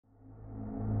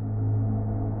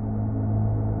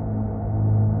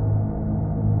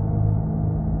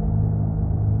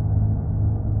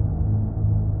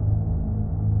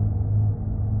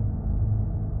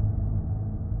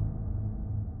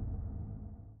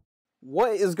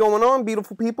What is going on,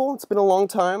 beautiful people? It's been a long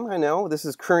time, I know. This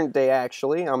is current day,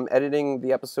 actually. I'm editing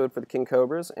the episode for the King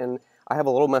Cobras, and I have a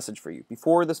little message for you.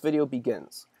 Before this video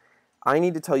begins, I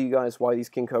need to tell you guys why these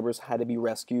King Cobras had to be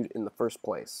rescued in the first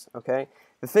place, okay?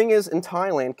 The thing is, in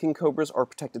Thailand, King Cobras are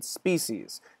protected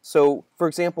species. So, for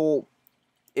example,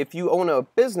 if you own a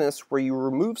business where you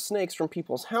remove snakes from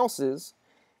people's houses,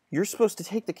 you're supposed to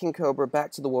take the King Cobra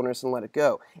back to the wilderness and let it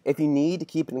go. If you need to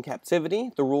keep it in captivity,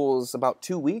 the rule is about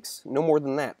 2 weeks, no more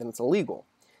than that, then it's illegal.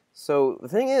 So the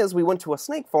thing is, we went to a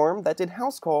snake farm that did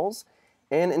house calls,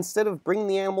 and instead of bringing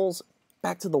the animals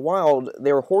back to the wild,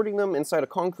 they were hoarding them inside a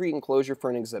concrete enclosure for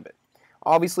an exhibit.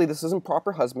 Obviously, this isn't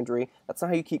proper husbandry. That's not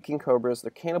how you keep King Cobras.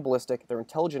 They're cannibalistic, they're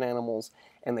intelligent animals,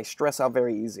 and they stress out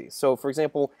very easy. So, for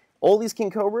example, all these King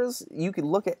Cobras, you can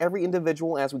look at every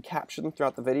individual as we capture them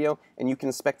throughout the video, and you can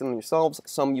inspect them yourselves.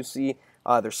 Some you see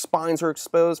their spines are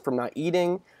exposed from not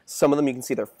eating. Some of them you can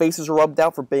see their faces are rubbed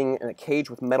out for being in a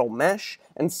cage with metal mesh.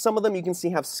 And some of them you can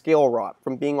see have scale rot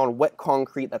from being on wet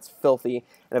concrete that's filthy,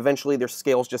 and eventually their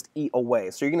scales just eat away.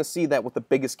 So you're going to see that with the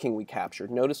biggest king we captured.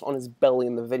 Notice on his belly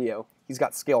in the video, he's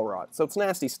got scale rot. So it's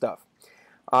nasty stuff.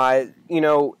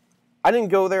 I didn't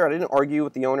go there, I didn't argue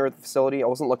with the owner of the facility, I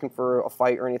wasn't looking for a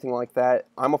fight or anything like that.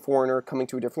 I'm a foreigner coming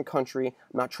to a different country.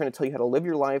 I'm not trying to tell you how to live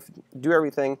your life, do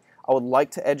everything. I would like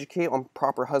to educate on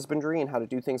proper husbandry and how to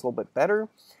do things a little bit better,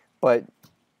 but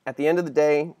at the end of the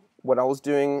day, what I was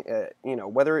doing,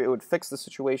 whether it would fix the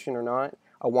situation or not,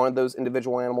 I wanted those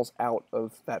individual animals out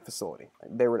of that facility.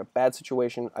 They were in a bad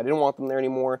situation. I didn't want them there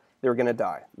anymore. They were going to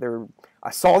die. I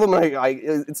saw them,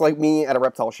 it's like me at a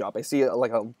reptile shop. I see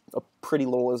like a pretty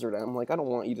little lizard, and I'm like, I don't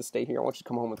want you to stay here. I want you to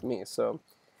come home with me. So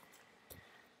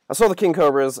I saw the King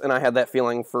Cobras, and I had that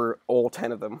feeling for all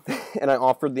 10 of them. And I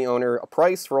offered the owner a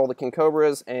price for all the King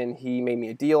Cobras, and he made me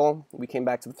a deal. We came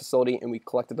back to the facility, and we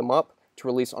collected them up to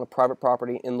release on a private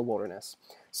property in the wilderness.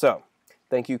 So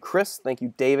thank you, Chris. Thank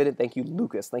you, David. And thank you,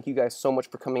 Lucas. Thank you guys so much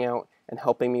for coming out and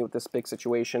helping me with this big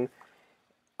situation.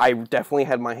 I definitely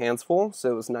had my hands full,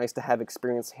 so it was nice to have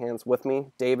experienced hands with me.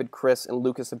 David, Chris, and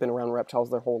Lucas have been around reptiles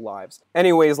their whole lives.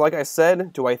 Anyways, like I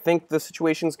said, do I think the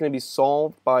situation is going to be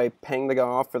solved by paying the guy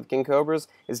off for the King Cobras?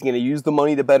 Is he going to use the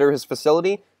money to better his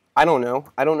facility? I don't know.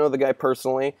 I don't know the guy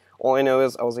personally. All I know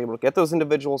is I was able to get those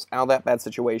individuals out of that bad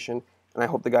situation, and I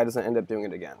hope the guy doesn't end up doing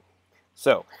it again.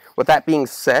 So, with that being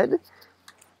said,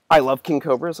 I love King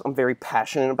Cobras. I'm very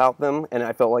passionate about them, and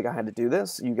I felt like I had to do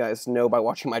this. You guys know by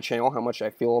watching my channel how much I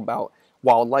feel about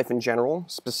wildlife in general,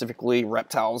 specifically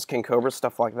reptiles, King Cobras,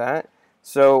 stuff like that.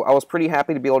 So I was pretty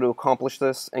happy to be able to accomplish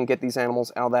this and get these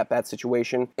animals out of that bad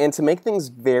situation. And to make things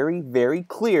very, very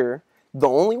clear, the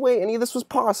only way any of this was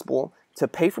possible, to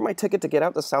pay for my ticket to get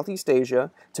out to Southeast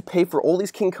Asia, to pay for all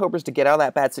these King Cobras to get out of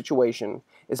that bad situation,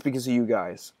 is because of you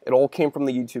guys. It all came from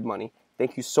the YouTube money.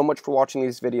 Thank you so much for watching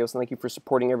these videos, and thank you for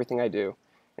supporting everything I do.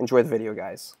 Enjoy the video,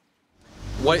 guys.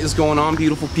 What is going on,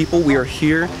 beautiful people? We are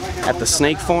here at the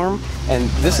snake farm, and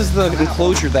this is the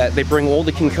enclosure that they bring all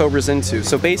the King Cobras into.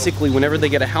 So basically, whenever they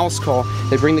get a house call,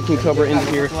 they bring the King Cobra into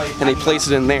here, and they place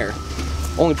it in there.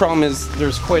 Only problem is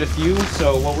there's quite a few,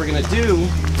 so what we're gonna do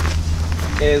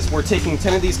is we're taking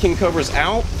 10 of these King Cobras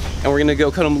out, and we're gonna go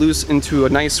cut them loose into a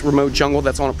nice remote jungle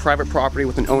that's on a private property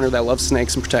with an owner that loves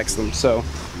snakes and protects them. So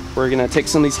we're gonna take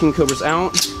some of these King Cobras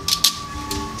out.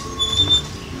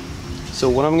 So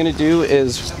what I'm gonna do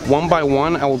is, one by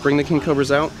one, I will bring the King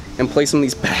Cobras out and place them in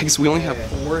these bags. We only have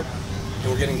 4, and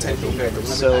we're getting 10 King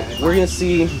Cobras. So we're gonna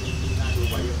see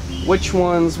which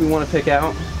ones we wanna pick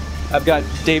out. I've got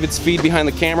David's feed behind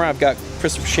the camera. I've got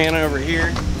Christopher Shannon over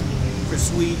here, Chris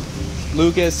Sweet,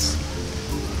 Lucas.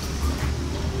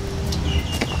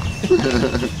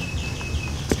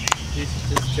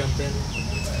 just jump in.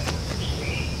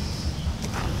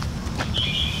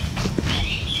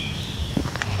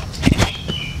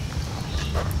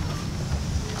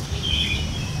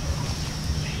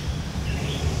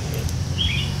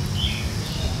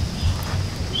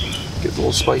 Get the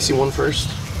little spicy one first.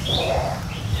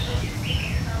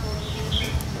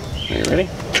 Are you ready?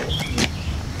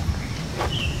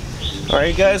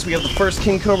 Alright guys, we have the first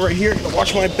King Cobra right here. Gonna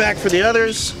watch my back for the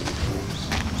others.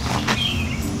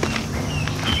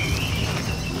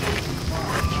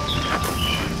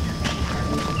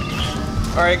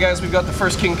 Alright guys, we've got the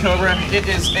first King Cobra. It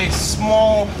is a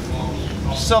small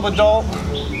sub-adult.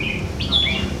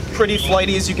 Pretty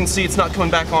flighty, as you can see. It's not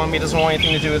coming back on me. It doesn't want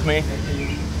anything to do with me.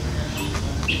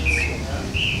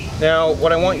 Now,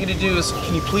 what I want you to do is,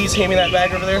 can you please hand me that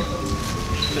bag over there?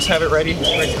 Just have it ready,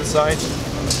 right to the side.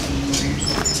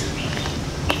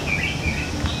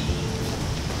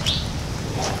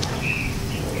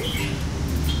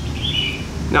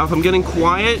 Now, if I'm getting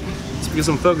quiet, it's because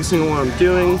I'm focusing on what I'm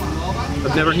doing.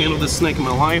 I've never handled this snake in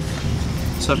my life,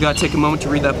 so I've got to take a moment to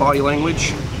read that body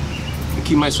language and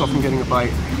keep myself from getting a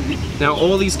bite. Now,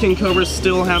 all these king cobras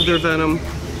still have their venom.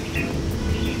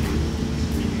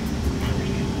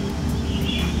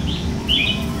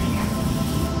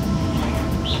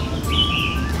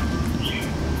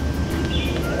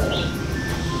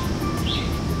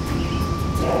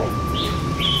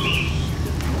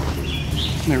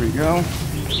 There we go.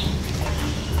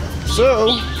 So,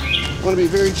 I'm going to be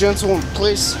very gentle and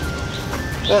place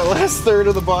that last third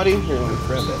of the body. Here, let me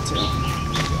grab that too.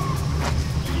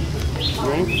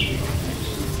 Right.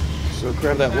 So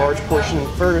grab that large portion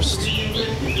first.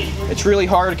 It's really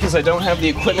hard because I don't have the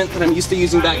equipment that I'm used to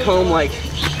using back home, like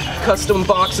custom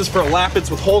boxes for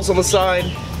lappets with holes on the side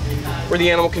where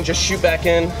the animal can just shoot back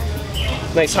in.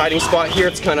 Nice hiding spot here.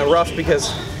 It's kind of rough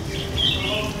because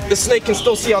the snake can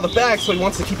still see out the back, so he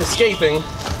wants to keep escaping.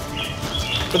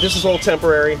 But this is all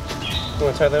temporary. You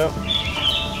want to tie that up?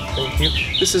 Thank you.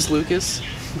 This is Lucas,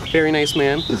 very nice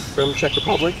man from Czech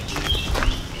Republic.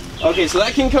 Okay, so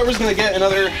that king cobra is going to get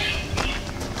another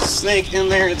snake in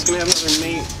there. It's going to have another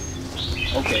mate.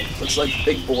 Okay, looks like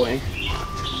big boy.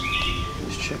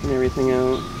 Just checking everything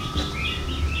out.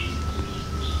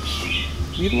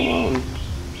 Leave him alone.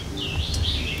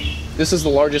 This is the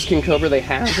largest king cobra they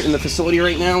have in the facility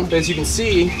right now. As you can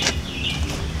see,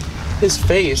 his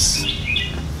face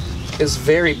is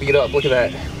very beat up. Look at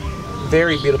that.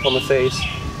 Very beat up on the face.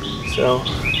 So,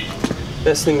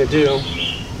 best thing to do.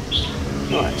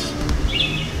 Nice.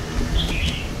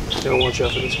 Gotta watch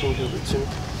out for this king cobra too.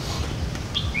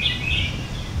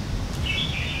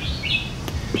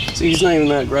 See, he's not even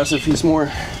that aggressive. He's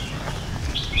more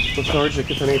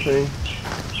lethargic, if anything.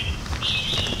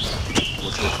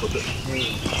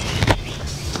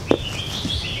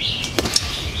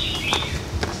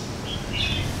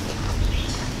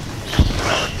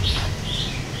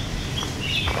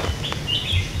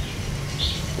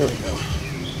 There we go.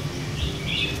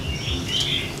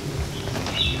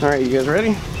 Alright, you guys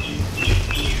ready?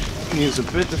 He is a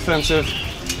bit defensive.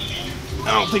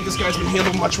 I don't think this guy's been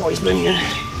handled much while he's been here.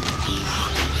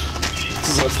 This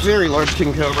is a very large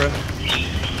king cobra.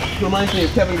 Reminds me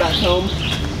of Kevin back home.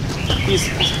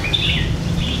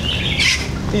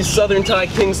 These southern Thai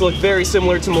kings look very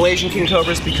similar to Malaysian king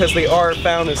cobras because they are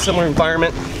found in a similar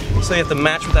environment. So you have to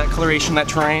match with that coloration, that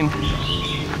terrain.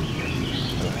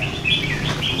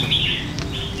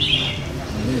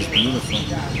 It is beautiful.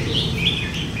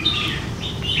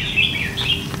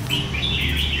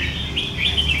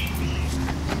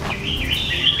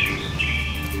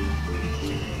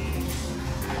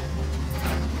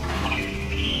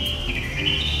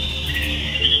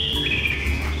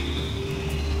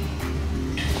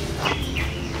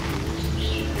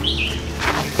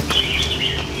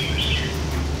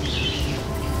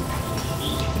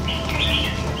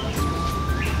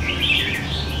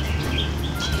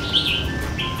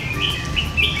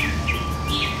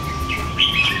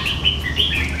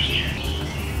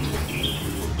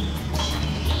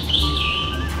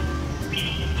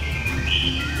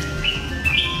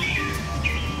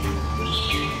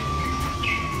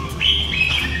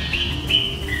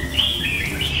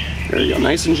 There you go,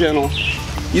 nice and gentle.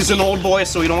 He's an old boy,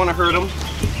 so we don't want to hurt him.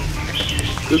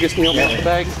 Lucas, can you help me off the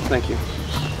bag? Thank you.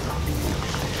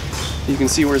 You can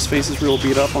see where his face is real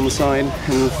beat up on the side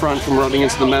and in the front from rubbing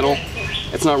into the metal.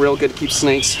 It's not real good to keep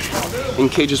snakes in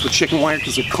cages with chicken wire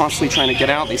because they're constantly trying to get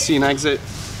out. They see an exit.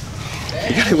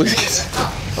 You gotta Lucas.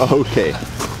 Okay,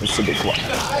 that's a big one.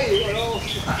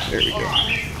 There we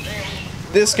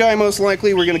go. This guy, most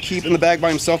likely, we're gonna keep in the bag by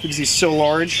himself because he's so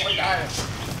large.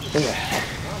 Yeah.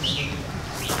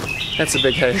 That's a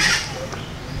big head.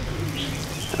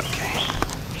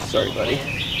 Okay. Sorry, buddy.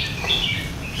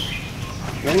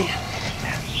 Ready?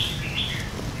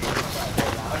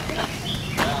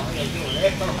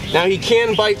 Now he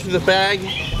can bite through the bag.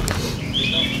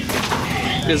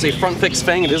 It is a front fixed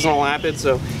fang. It isn't a lappet,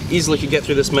 so easily could get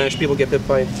through this mesh. People get bit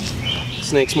by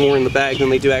snakes more in the bag than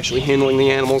they do actually handling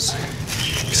the animals.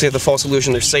 Because they have the false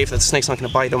illusion they're safe, that the snake's not going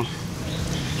to bite them.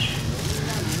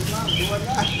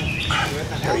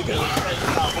 There you go.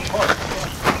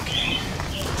 Okay.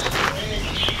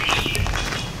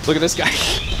 Look at this guy.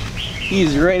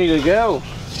 He's ready to go.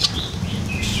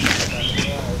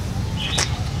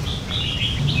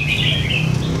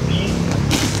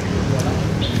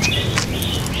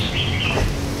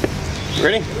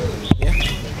 Ready? Yeah.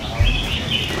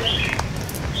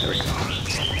 There we go.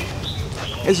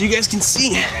 As you guys can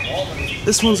see,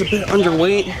 this one's a bit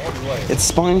underweight. Its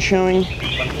spine showing.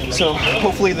 So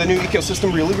hopefully the new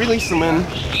ecosystem really releases them in.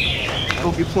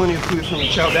 There'll be plenty of food for them to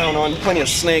chow down on. Plenty of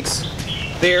snakes.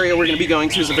 The area we're going to be going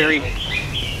to is a very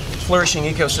flourishing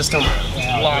ecosystem.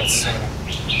 Lots of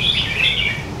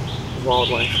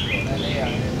wildlife.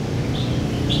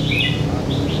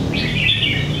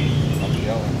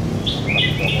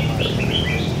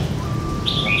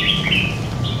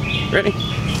 Ready?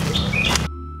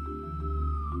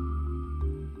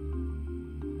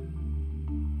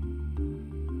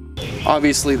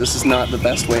 Obviously, this is not the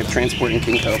best way of transporting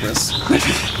king cobras.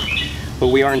 But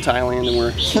we are in Thailand and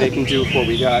we're making do with what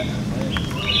we got.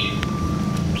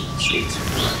 Sweet.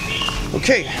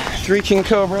 Okay, 3 king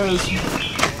cobras.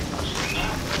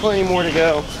 Plenty more to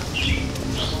go.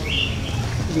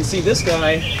 You can see this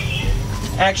guy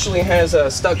actually has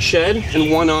a stuck shed in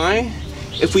one eye.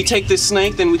 If we take this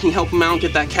snake, then we can help him out,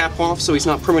 get that cap off so he's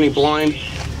not permanently blind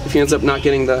if he ends up not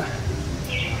getting the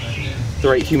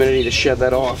right humidity to shed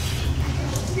that off.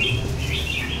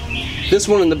 This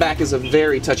one in the back is a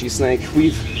very touchy snake.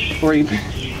 We've already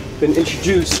been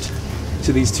introduced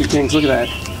to these 2 kings. Look at that,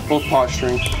 both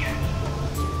posturing.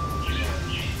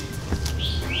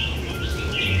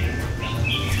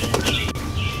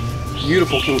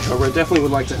 Beautiful king cobra, definitely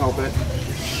would like to help it.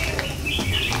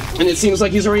 And it seems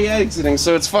like he's already exiting,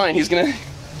 so it's fine. He's gonna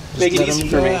make it easy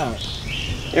for me.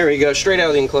 There we go, straight out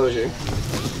of the enclosure.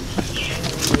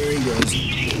 There he goes.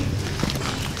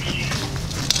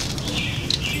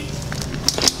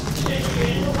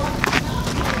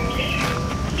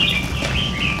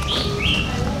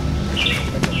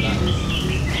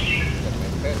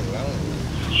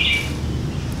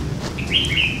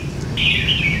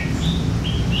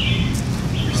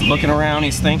 He's looking around,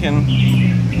 he's thinking.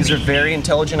 These are very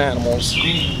intelligent animals.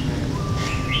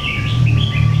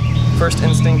 First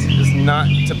instinct is not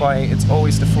to bite, it's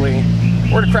always to flee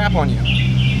or to crap on you.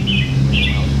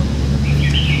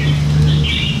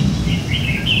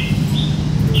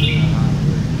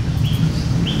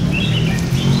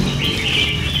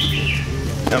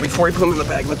 Now before we put them in the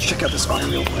bag, let's check out this eye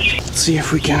real quick. Let's see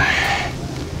if we can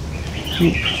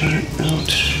help that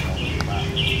out.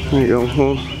 There you go.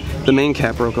 Well, the main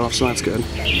cap broke off, so that's good.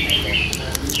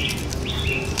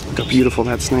 Look how beautiful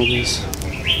that snake is.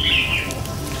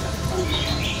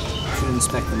 Should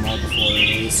inspect them all before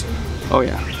release. Oh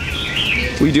yeah.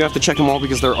 We do have to check them all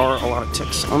because there are a lot of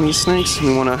ticks on these snakes.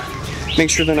 We want to make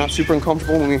sure they're not super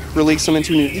uncomfortable when we release them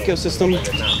into a new ecosystem.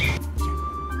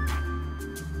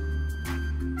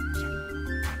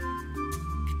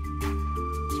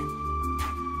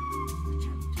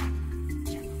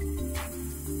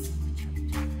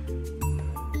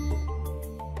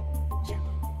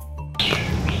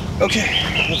 Okay,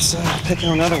 let's pick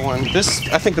out another one. This,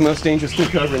 I think the most dangerous king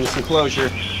cobra in this enclosure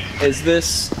is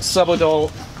this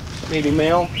subadult, maybe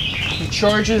male. He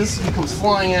charges, he comes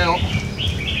flying out.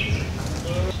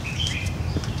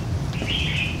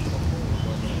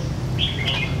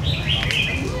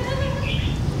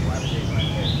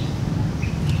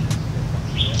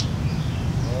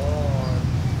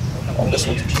 Oh, this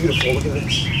one's beautiful, look at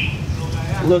this.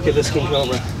 Look at this king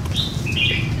cobra.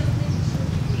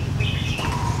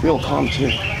 Real calm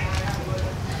too.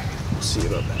 We'll see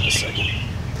about that in a second.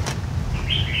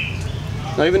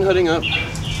 Not even hooding up.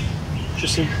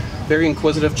 Just very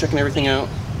inquisitive, checking everything out.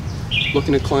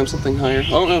 Looking to climb something higher.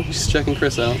 Oh no, he's checking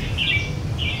Chris out.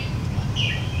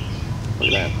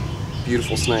 Look at that.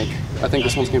 Beautiful snake. I think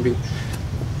this one's gonna be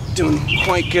doing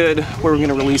quite good where we're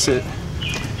gonna release it.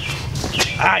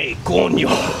 Ay, coño!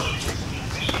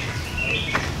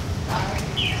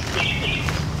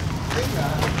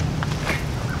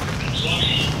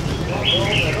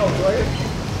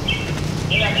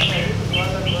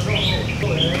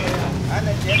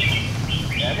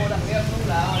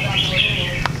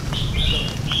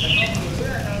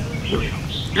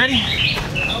 Ready?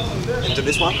 Into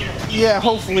this one? Yeah,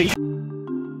 hopefully.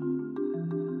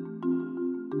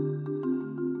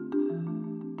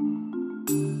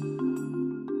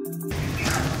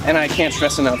 And I can't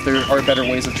stress enough, there are better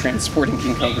ways of transporting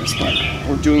king cobras, but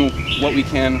we're doing what we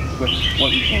can with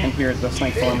what we can here at the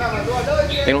snake farm.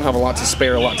 They don't have a lot to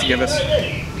spare, a lot to give us.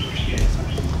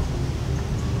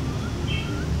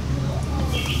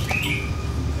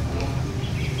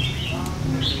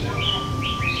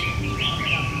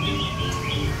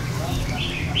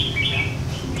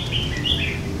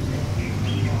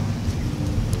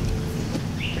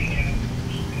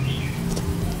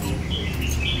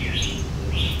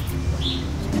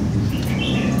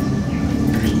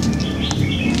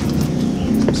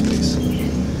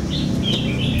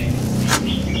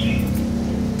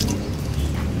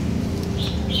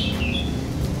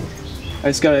 I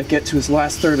just gotta get to his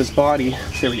last third of his body.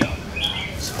 There we go.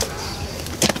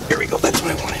 Here we go, that's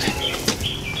what I wanted.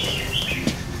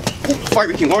 Oh,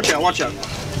 Fire King, watch out, watch out.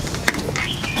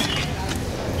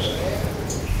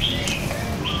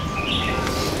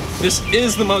 This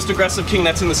is the most aggressive king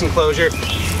that's in this enclosure.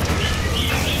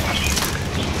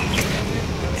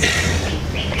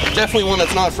 Definitely one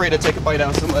that's not afraid to take a bite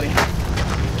out of somebody.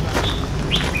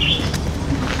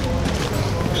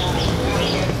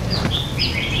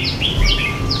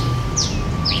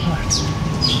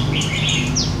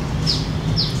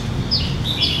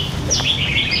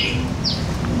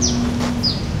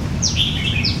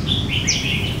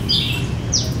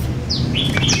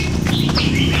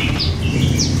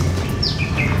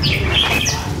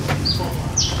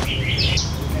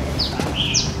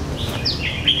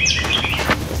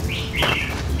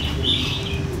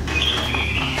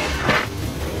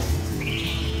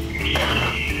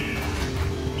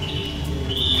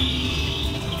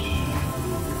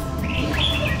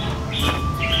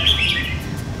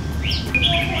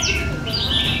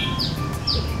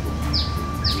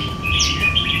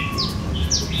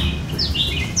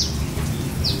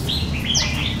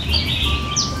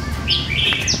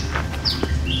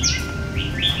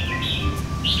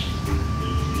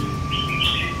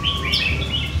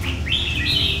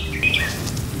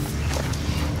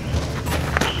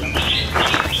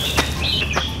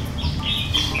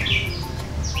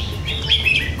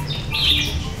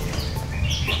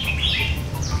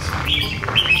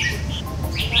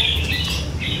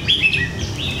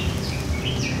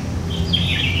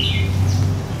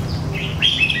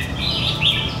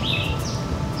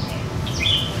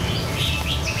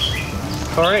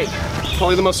 All right,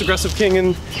 probably the most aggressive king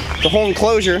in the whole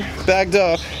enclosure, bagged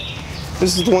up.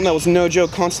 This is the one that was no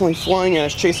joke, constantly flying at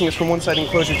us, chasing us from one side of the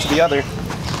enclosure to the other.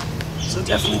 So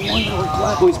definitely one that we're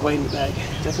glad he's biting the bag.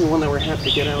 Definitely one that we're happy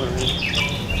to get out already.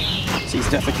 So he's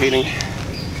defecating.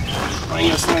 I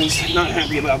guess he's not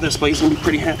happy about this, but he's gonna be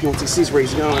pretty happy once he sees where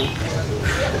he's going.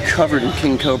 Covered in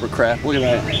king cobra crap. Look at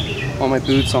that. On my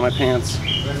boots, on my pants,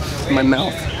 in my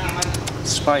mouth.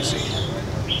 Spicy.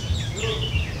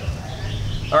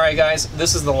 Alright guys,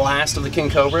 this is the last of the king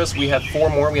cobras. We have 4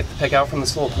 more we have to pick out from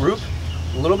this little group.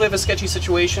 A little bit of a sketchy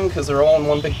situation because they're all in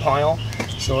one big pile.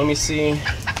 So let me see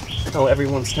how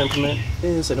everyone's temperament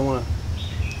is. I don't want to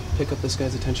pick up this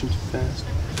guy's attention too fast.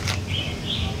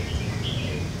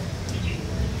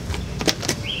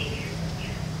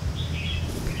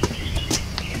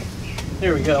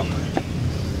 There we go.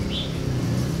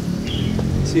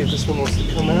 Let's see if this one wants to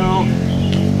come out.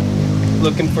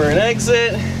 Looking for an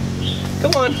exit.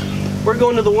 Come on, we're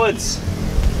going to the woods.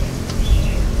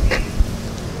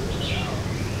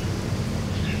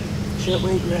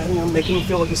 Gently grabbing him, making him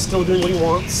feel like he's still doing what he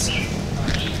wants. There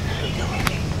we go.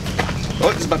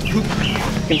 Oh, he's about to poop. You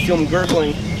can feel him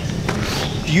gurgling.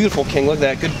 Beautiful king, look at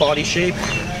that. Good body shape,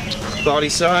 body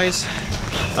size.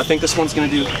 I think this one's gonna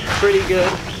do pretty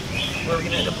good. Where are we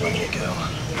gonna end up letting it go? I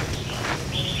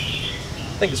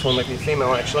think this one might be a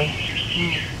female, actually.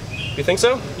 You think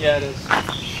so? Yeah, it is.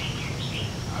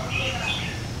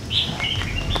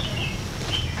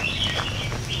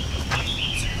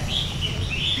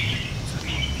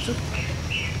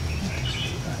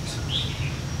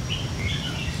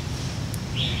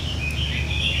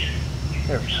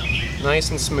 There we go. Nice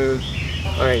and smooth.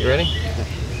 All right, you ready?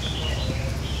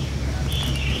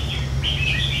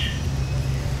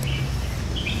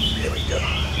 There we go.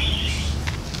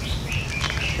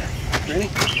 Ready?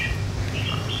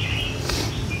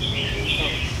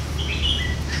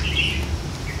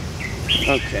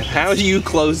 Okay, how do you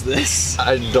close this?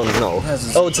 I don't know.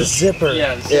 Oh, it's a zipper.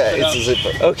 Yeah, It's a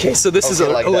zipper. Okay, so this is a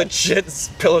like that. legit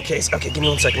pillowcase. Okay, give me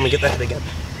 1 second. Let me get that head again.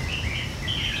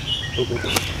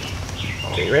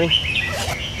 Okay, you ready?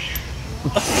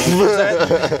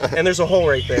 And there's a hole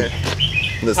right there.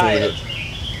 That's not good.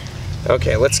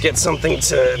 Okay, let's get something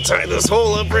to tie this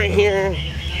hole up right here.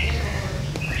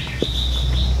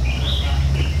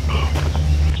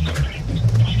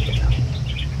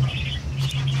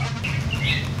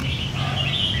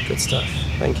 Good stuff.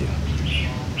 Thank you.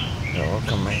 You're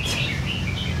welcome, mate.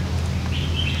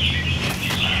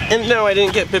 And no, I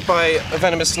didn't get bit by a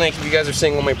venomous snake. If you guys are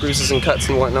seeing all my bruises and cuts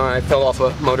and whatnot, I fell off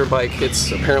a motorbike.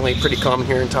 It's apparently pretty common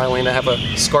here in Thailand to have a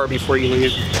scar before you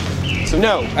leave. So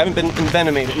no, I haven't been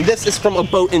envenomated. And this is from a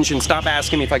boat engine. Stop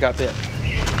asking me if I got bit.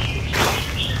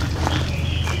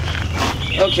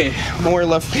 Okay, more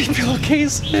love feet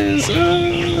pillowcases.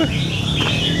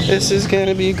 This is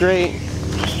gonna be great.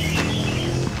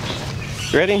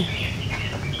 Ready?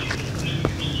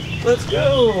 Let's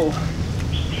go.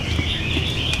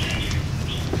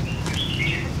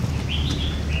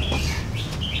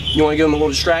 You want to give him a little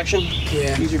distraction?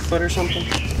 Yeah. Use your foot or something?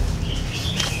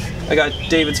 I got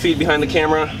David's feet behind the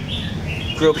camera.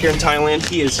 Grew up here in Thailand.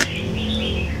 He is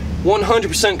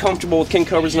 100% comfortable with king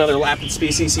cobras and other lapid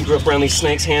species. He grew up around these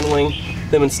snakes, handling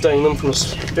them and studying them from a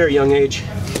very young age.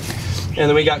 And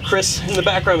then we got Chris in the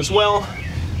background as well,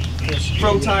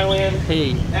 from Thailand.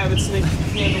 Hey. Avid snake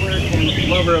handler and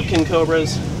lover of king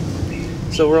cobras.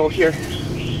 So we're all here.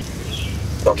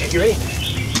 Okay, you ready?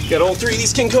 Got all 3 of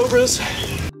these king cobras.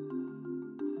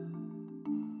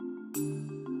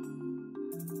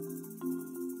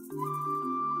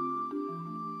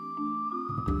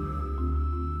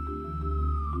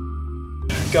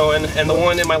 Going, and the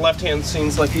one in my left hand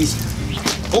seems like he's,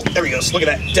 oh, there he goes, look at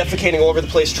that, defecating all over the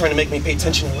place, trying to make me pay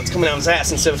attention to what's coming out of his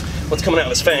ass instead of what's coming out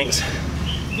of his fangs.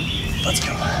 Let's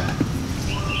go.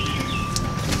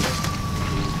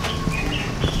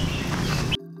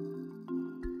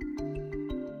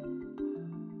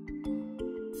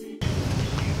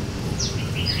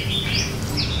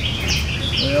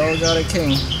 We all got a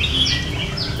king.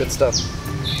 Good stuff.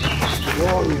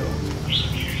 Warrior.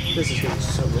 This is gonna be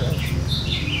so good.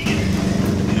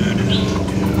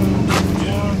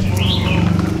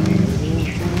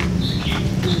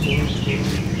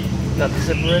 Got the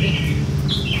zipper ready?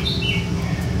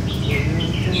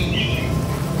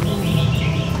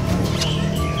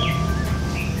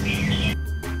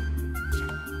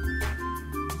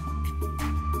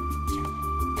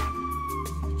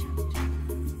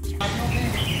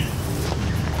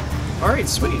 Alright,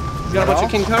 sweet. We got a bunch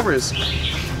of king cobras.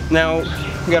 Now,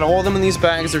 we got all of them in these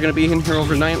bags. They're going to be in here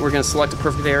overnight. We're going to select a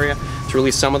perfect area to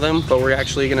release some of them, but we're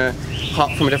actually going to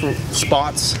hop from different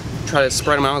spots, try to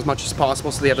spread them out as much as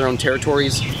possible so they have their own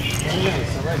territories.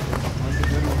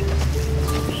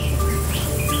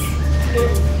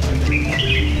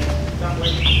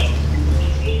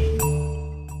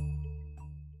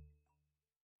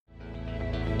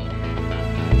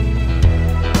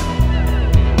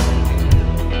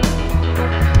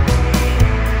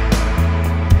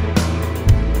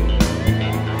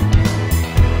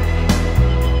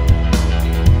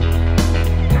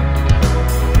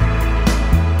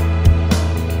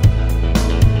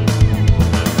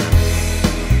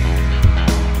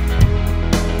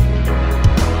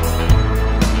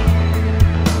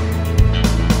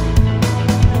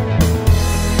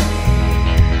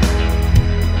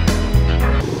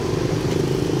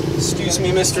 Excuse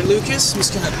me, Mr. Lucas. I'm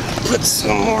just gonna put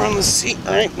some more on the seat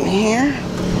right in here.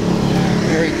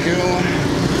 There we go.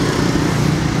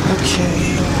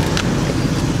 Okay.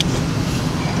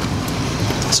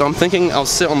 So I'm thinking I'll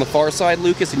sit on the far side,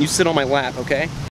 Lucas, and you sit on my lap, okay?